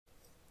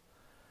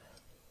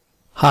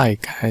Hi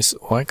guys,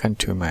 welcome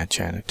to my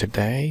channel.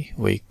 Today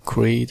we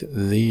create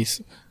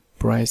this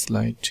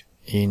bracelet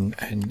in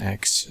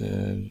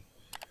NX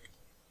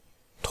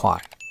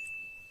CAD.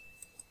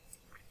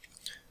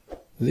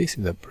 This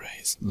is the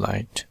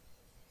bracelet.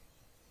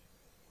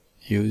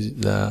 Use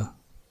the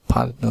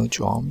partner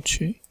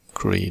geometry,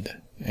 create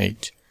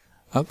it.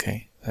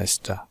 Okay, let's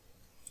start.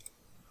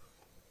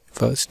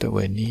 First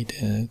we need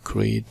to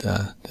create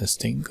the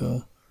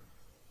single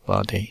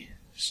body.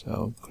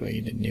 So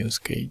create a new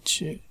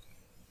sketch.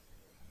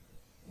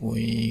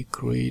 We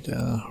create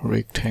a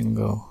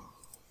rectangle,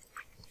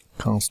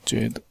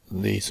 construct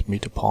this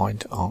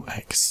midpoint on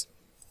X.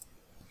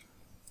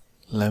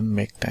 Then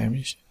make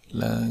dimension,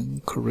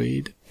 then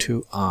create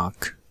two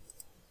arcs.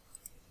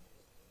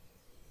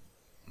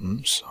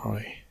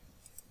 Sorry.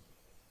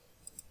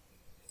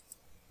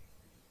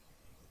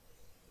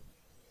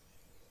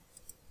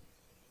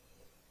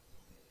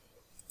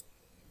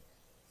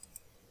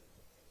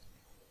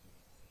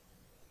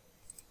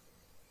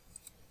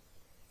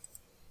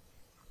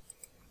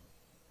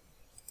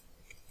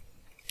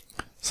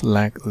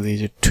 Select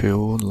these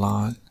two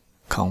lines,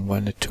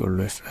 convert to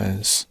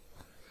reference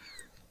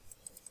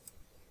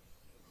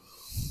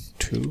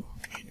 2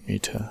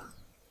 mm.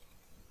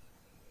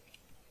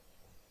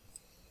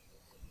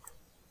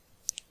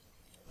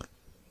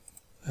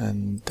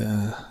 And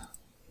the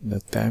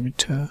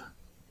diameter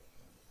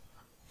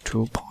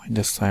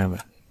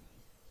 2.7.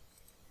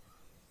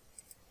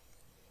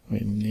 We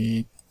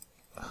need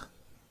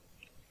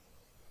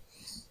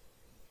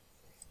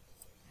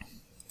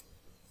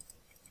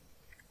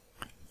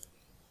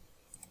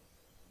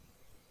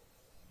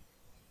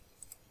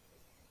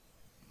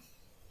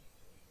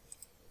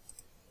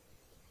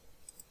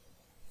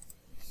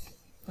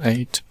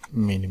eight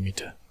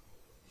millimeter.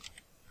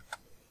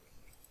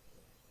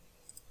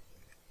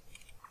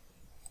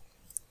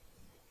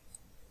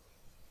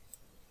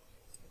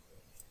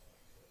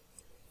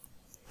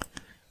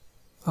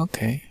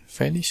 Okay,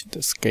 finish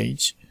the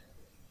sketch.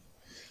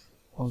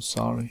 Oh,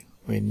 sorry,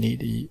 we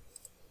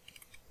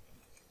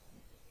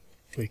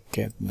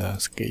get the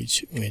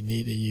sketch. We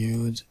need to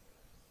use.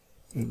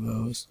 We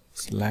will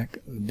select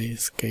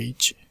this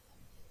sketch,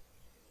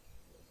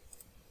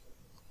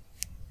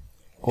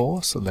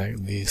 or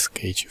select this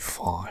sketch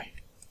file.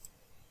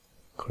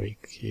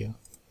 Click here.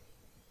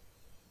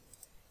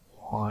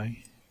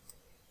 Why?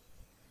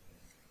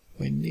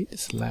 We need to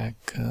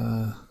select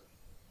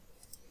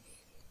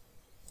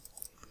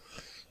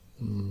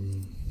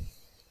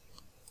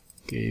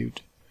give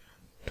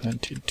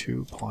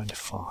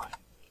 22.5.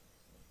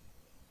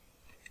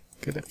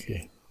 Click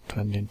here.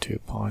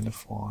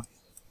 22.5.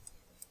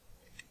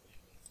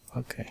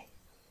 Okay.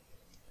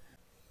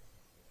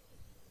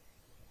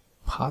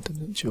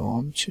 Partner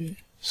geometry,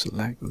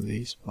 select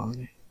this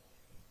body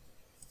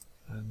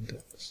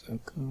and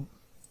circle.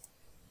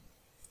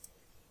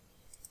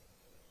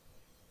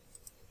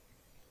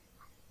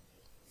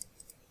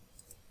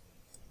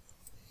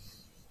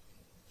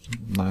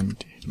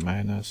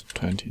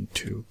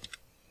 -22.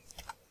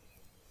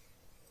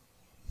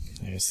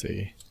 Let's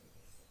see.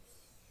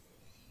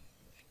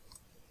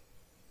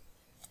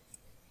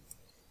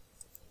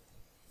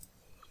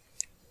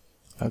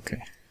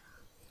 Okay.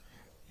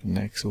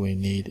 Next we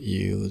need to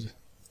use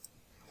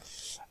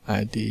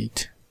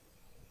edit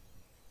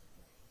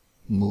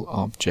move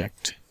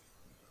object.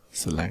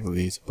 Select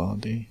this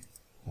body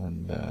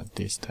and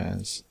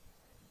distance.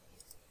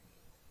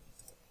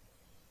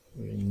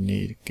 We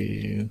need to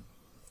give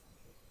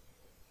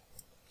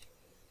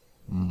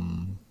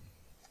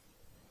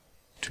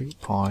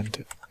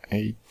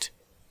 2.8.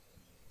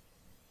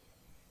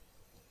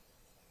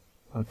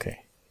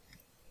 Okay.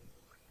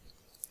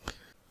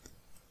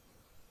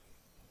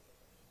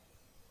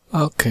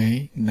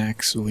 Okay,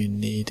 next we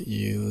need to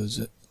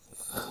use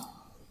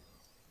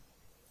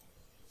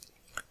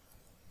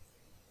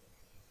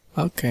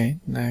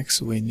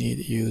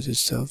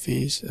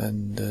surface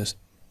and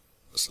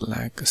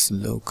select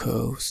slope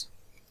curves.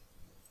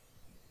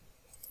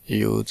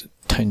 Use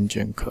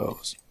tangent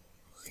curves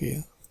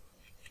here.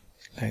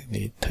 Select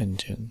the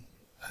tangent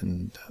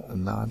and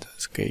another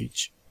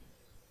sketch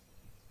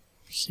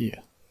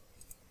here.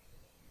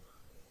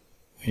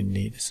 We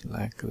need to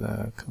select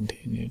the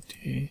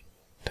continuity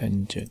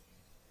tangent.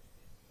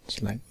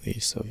 Select the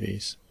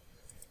surface.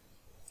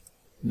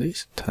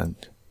 This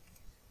tangent.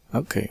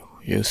 Okay,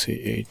 you see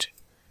it.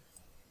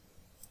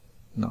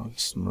 Not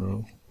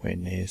smooth. We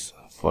need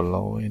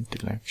following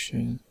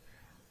direction.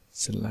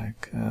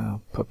 Select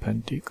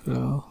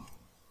perpendicular.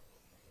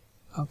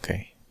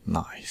 Okay,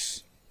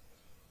 nice.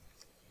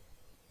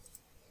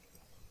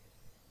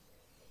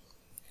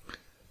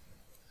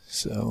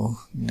 So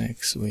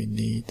next we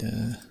need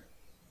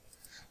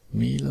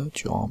mirror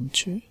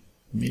geometry.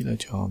 Mirror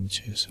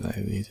geometry,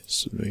 select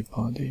these three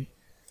body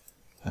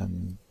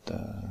and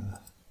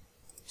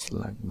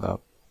select the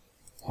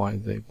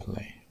YZ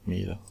plane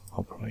mirror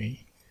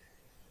operate.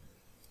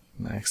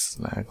 Next,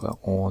 select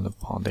all the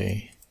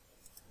body,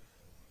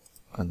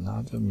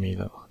 another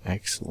mirror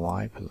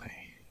XY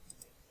plane.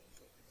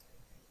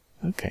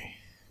 Okay.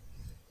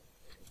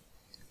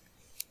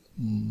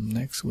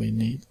 Next we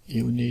need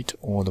unit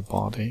or the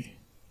body.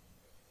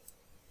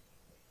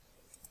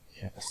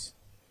 Yes.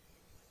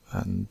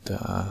 And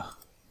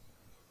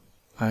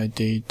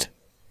edit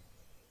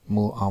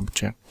move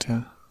object,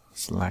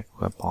 select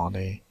the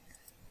body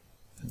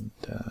and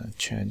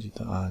change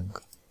the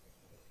angle.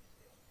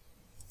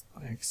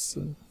 X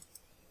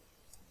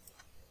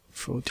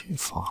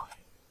 45.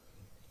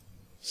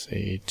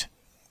 See it,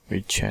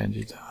 we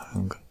change the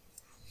angle.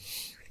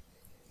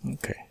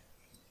 Okay.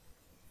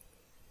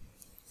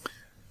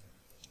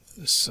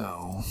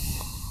 So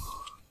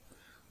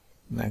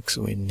next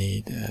we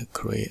need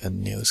create a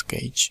new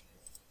sketch.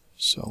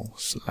 So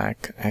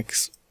select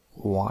X,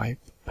 Y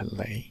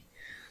plane,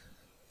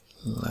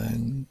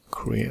 then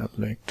create a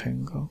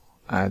rectangle,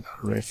 add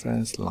a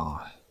reference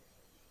line.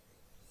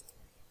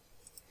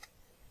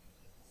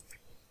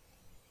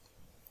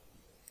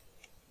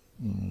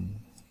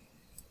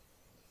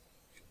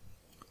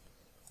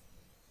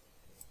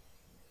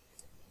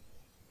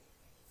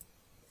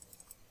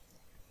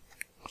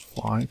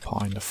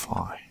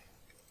 .5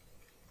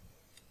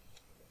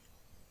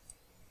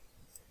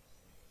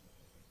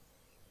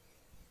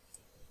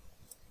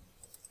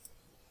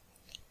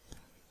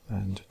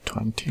 and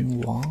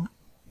 21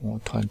 or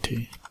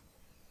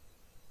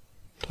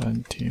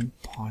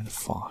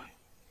 20.5.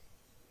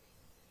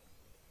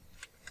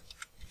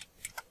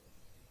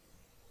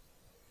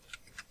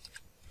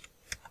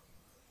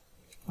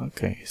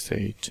 Okay, see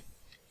it.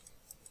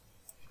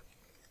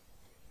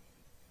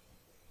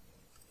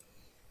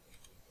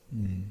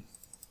 Mm.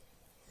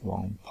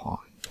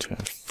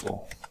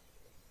 1.4.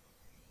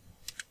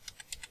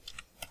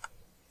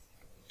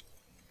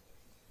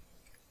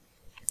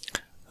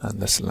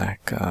 And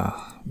select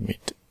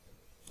mid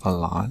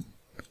align,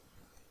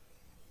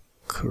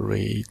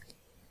 create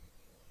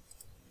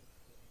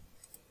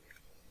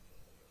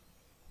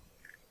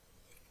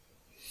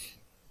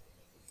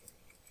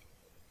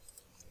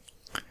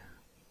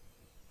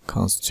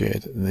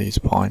concentrate this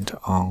point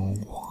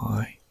on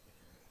Y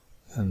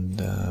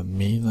and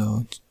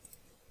middle.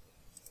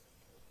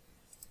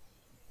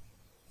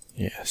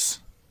 Yes,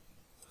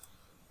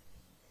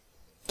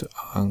 the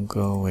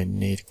angle we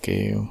need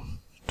give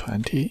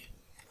 20.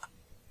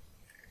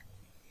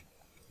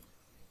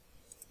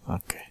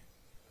 Okay.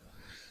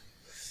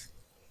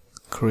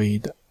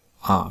 Create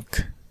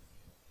arc.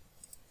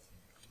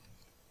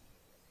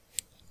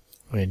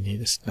 We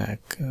need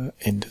select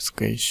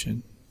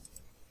integration.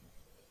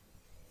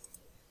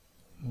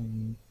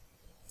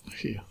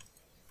 Here.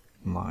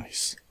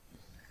 Nice.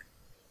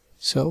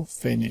 So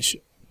finish.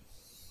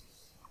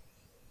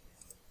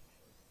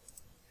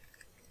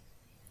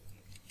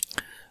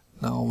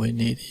 Now we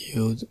need to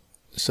use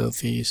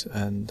surface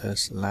and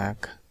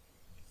select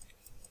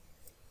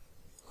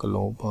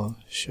global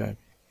shape.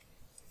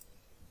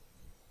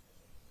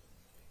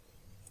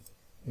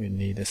 We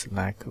need to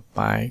select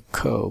by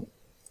curve,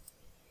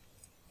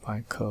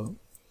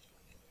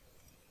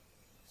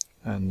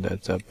 and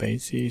the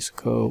basis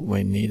curve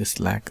we need to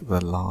select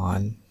the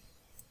line,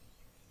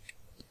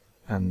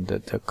 and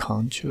the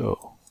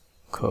control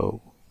curve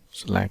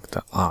select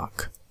the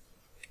arc.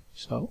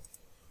 So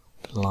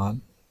the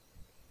line,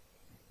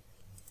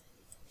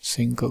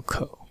 single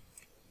curve,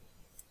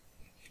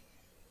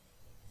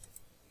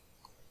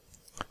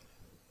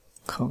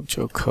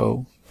 control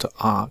curve, the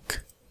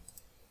arc.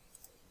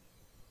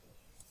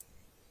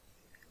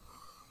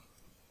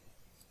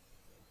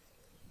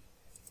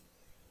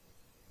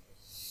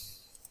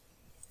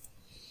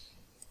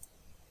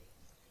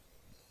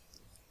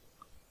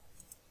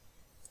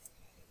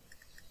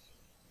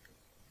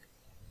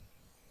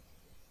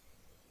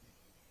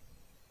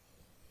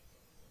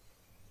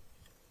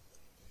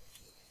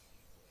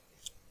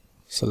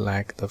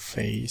 Select the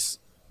face,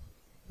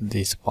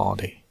 this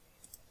body.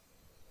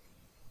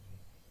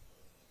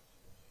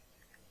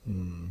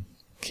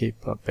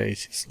 Keep a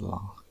basis line.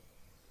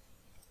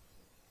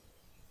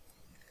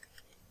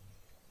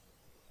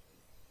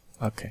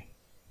 Okay.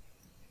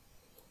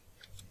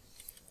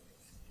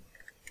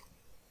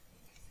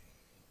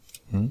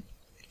 We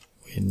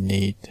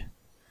need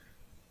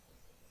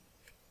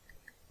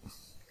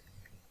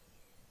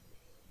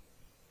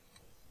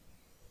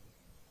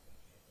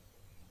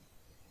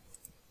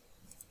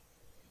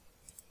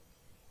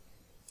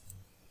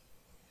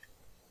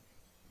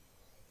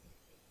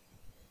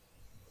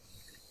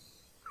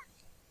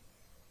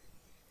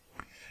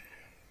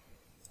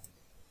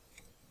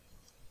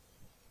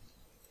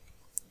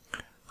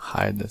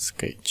hide the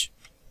sketch.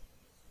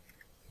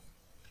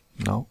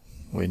 Now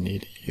we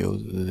need to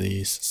use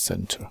this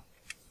center.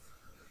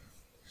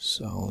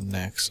 So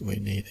next we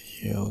need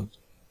to use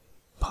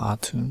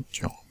pattern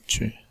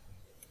geometry.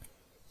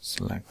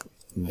 Select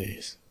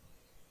this.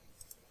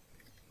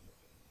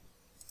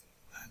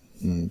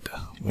 And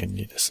we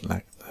need to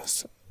select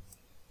this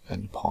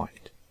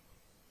endpoint.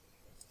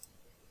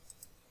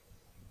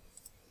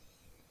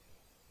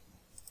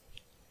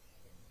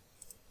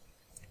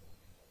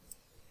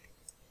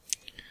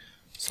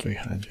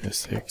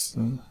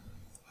 .306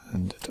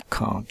 and the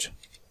count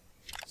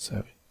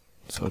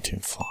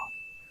 13.5.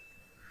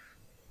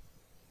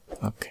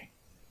 Okay.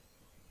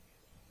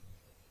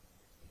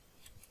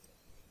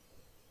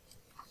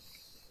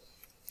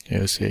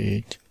 You see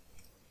it.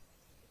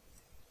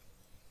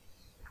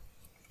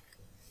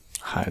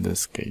 Hide the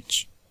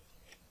sketch.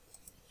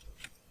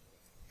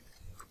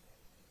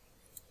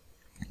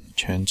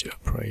 Change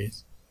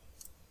appraise.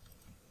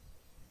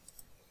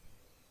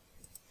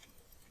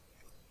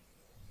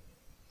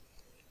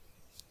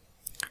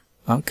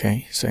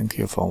 Okay, thank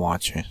you for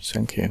watching.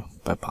 Thank you.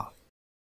 Bye bye.